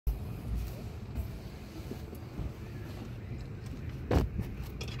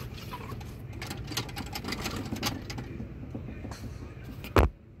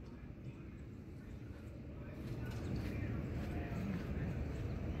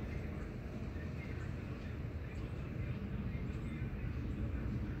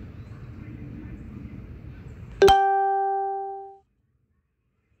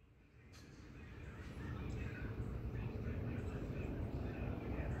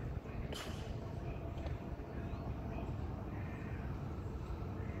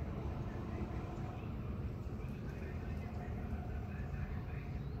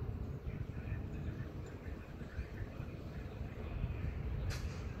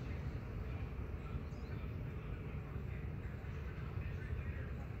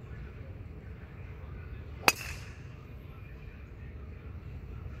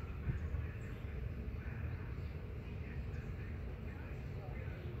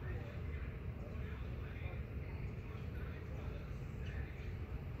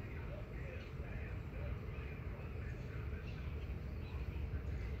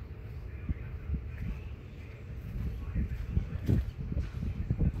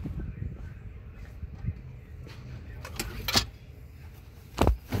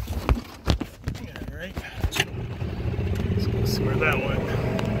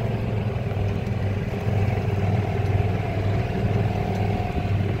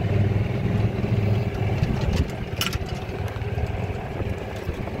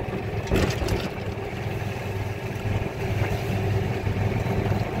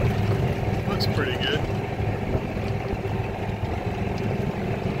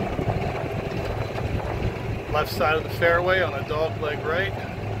left side of the fairway on a dog leg right.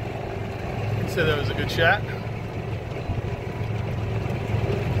 I'd say that was a good shot.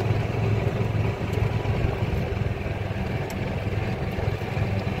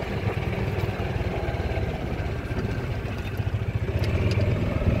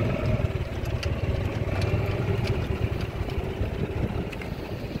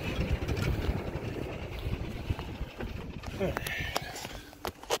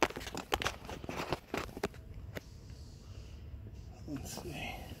 Let's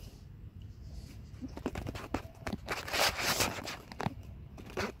see.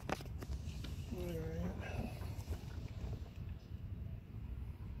 All right.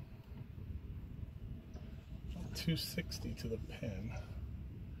 260 to the pin,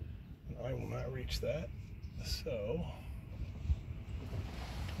 and I will not reach that. So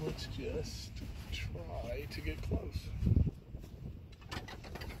let's just try to get close.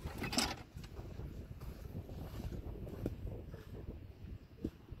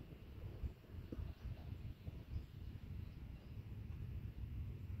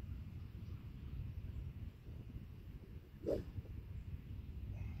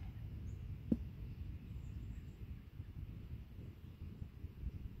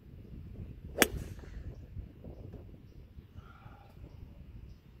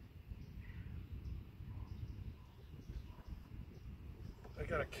 I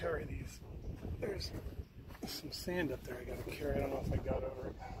gotta carry these. There's some sand up there I gotta carry. I don't know if I got over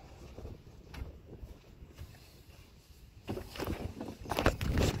it.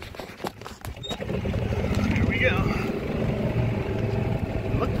 Here we go.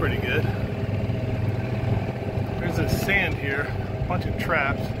 It looked pretty good. There's this sand here, a bunch of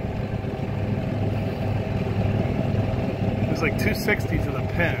traps. There's like 260 to the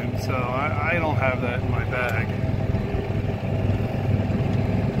pin, so I don't have that in my bag.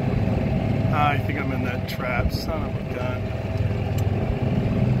 I think I'm in that trap, son of a gun.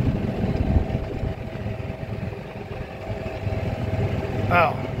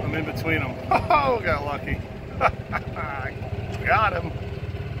 Oh, I'm in between them. Oh, got lucky. Got him.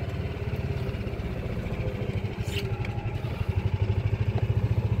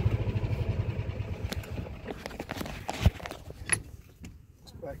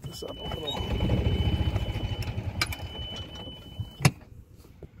 Let's back this up a little.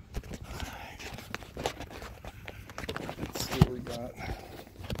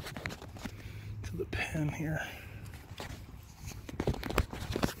 To the pen here.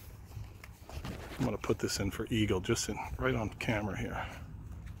 I'm going to put this in for eagle, just in right on camera here.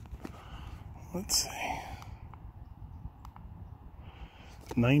 Let's see.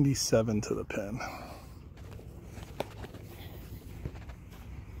 97 to the pen.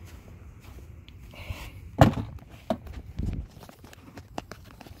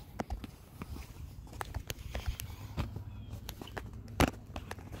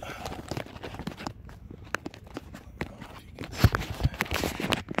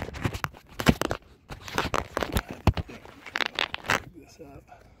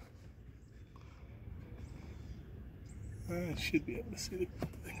 I should be able to see the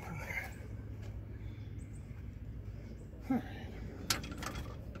thing from there. All right.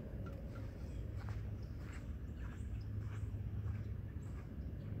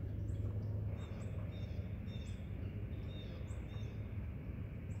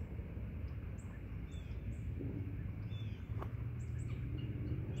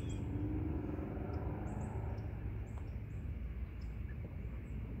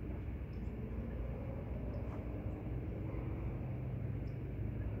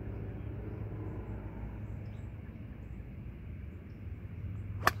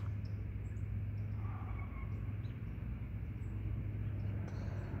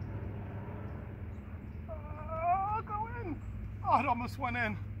 Oh, it almost went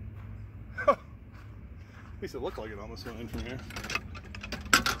in. At least it looked like it almost went in from here.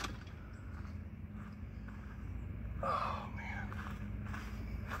 Oh, man.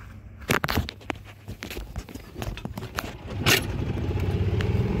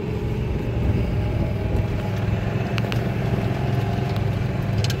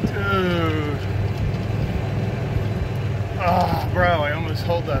 Dude. Oh, bro, I almost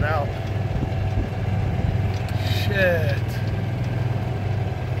hold that out. Shit.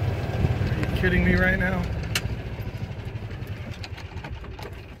 Kidding me right now?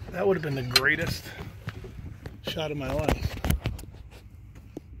 That would have been the greatest shot of my life.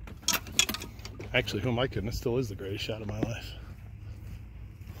 Actually, who am I kidding? It still is the greatest shot of my life.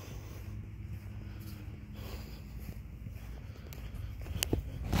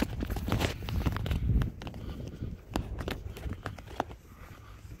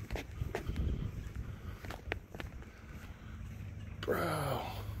 Bro.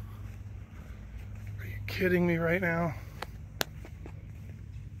 Are you kidding me right now?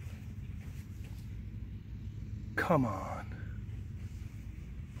 Come on.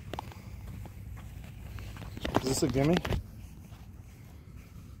 Is this a gimme?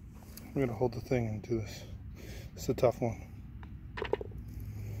 I'm gonna hold the thing and do this. It's a tough one.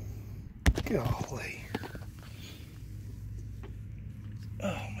 Golly.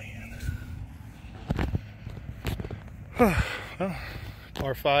 Oh man. Well,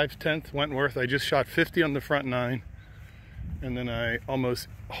 R5, 10th, Wentworth. I just shot 50 on the front 9, and then I almost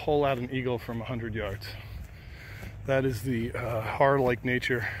hole out an eagle from 100 yards. That is the horror-like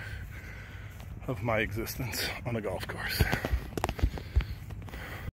nature of my existence on a golf course.